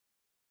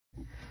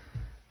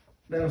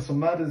Now, so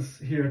Matt is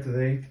here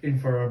today in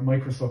for a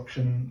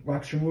microsuction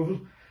wax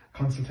removal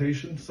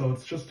consultation. So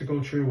it's just to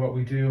go through what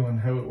we do and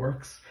how it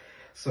works.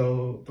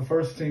 So the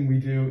first thing we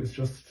do is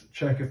just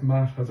check if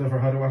Matt has ever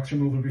had a wax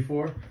removal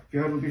before. Have you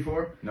had one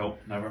before? No,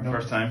 never. No.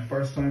 First time.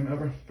 First time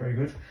ever. Very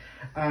good.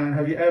 And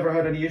have you ever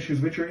had any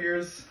issues with your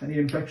ears? Any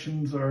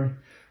infections or?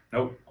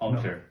 No, all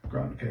clear.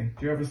 Grand, okay.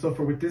 Do you ever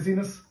suffer with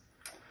dizziness?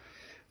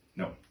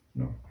 No.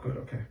 No, good,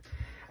 okay.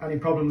 Any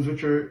problems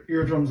with your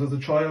eardrums as a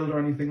child or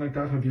anything like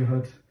that? Have you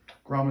had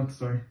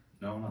grommets or?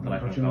 No, not that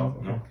I know.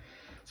 Okay. No.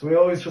 So we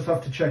always just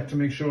have to check to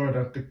make sure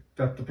that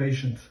the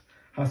patient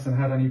hasn't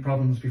had any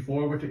problems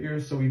before with the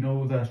ears, so we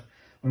know that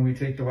when we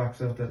take the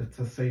wax out that it's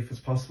as safe as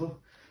possible.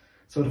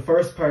 So the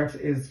first part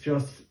is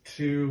just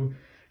to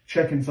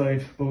check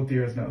inside both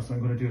ears now, so I'm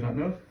going to do that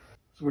now.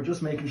 So we're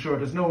just making sure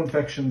there's no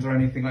infections or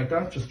anything like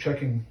that, just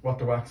checking what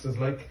the wax is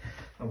like.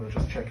 And we'll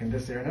just check in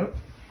this ear now.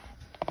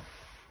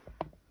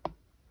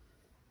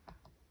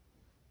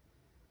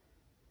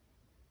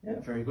 Yeah,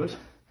 very good.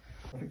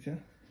 Perfect, yeah.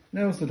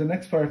 Now, so the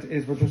next part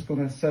is we're just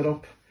going to set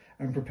up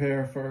and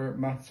prepare for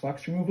Matt's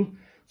wax removal.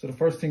 So the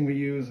first thing we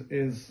use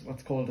is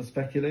what's called a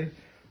speculae,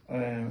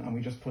 and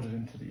we just put it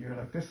into the ear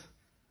like this.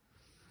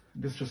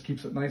 This just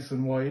keeps it nice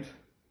and wide,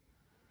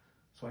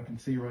 so I can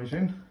see right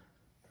in.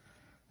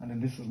 And then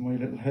this is my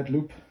little head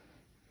loop.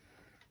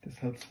 This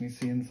helps me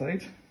see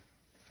inside.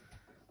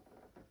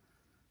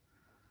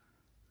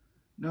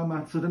 Now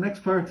Matt, so the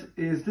next part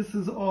is, this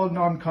is all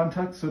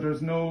non-contact, so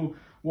there's no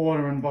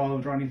water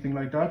involved or anything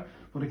like that,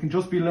 but it can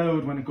just be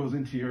loud when it goes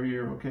into your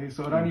ear, okay?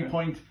 So at any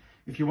point,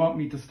 if you want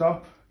me to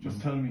stop,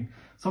 just tell me.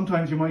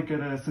 Sometimes you might get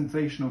a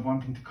sensation of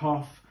wanting to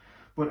cough,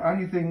 but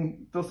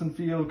anything doesn't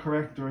feel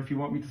correct, or if you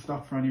want me to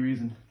stop for any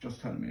reason,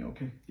 just tell me,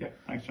 okay? Yeah,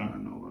 thanks, John. I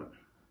know about it.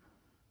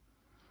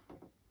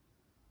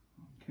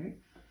 Okay,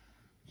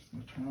 just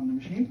going to turn on the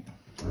machine.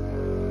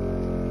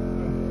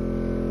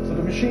 So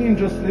the machine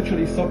just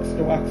literally sucks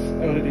the wax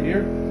out of the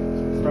ear.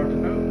 So we'll start it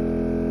now.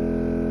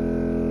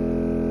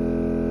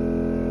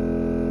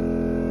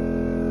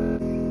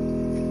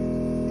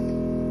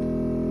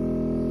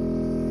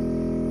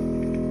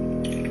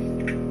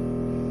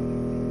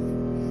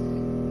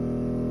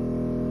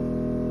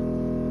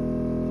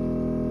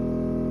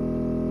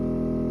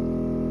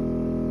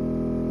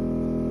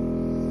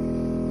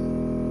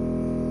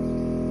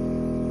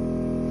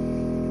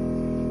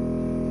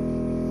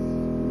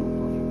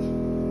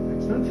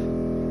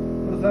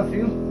 How does that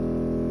feel?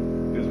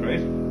 Feels great.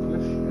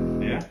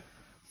 Good. Yeah.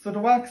 So the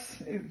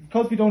wax,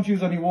 because we don't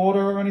use any water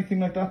or anything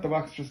like that, the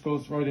wax just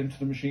goes right into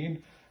the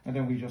machine, and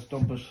then we just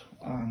dump it,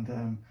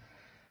 and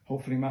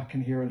hopefully Matt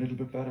can hear a little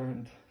bit better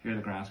and Hear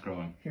the grass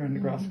growing. hearing the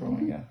grass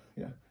growing.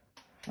 Yeah.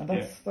 And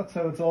that's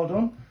how it's all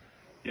done.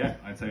 Yeah,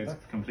 I'd say it's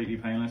completely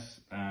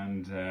painless,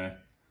 and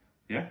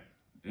yeah,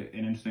 an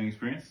interesting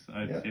experience.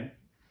 Yeah.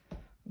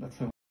 That's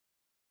how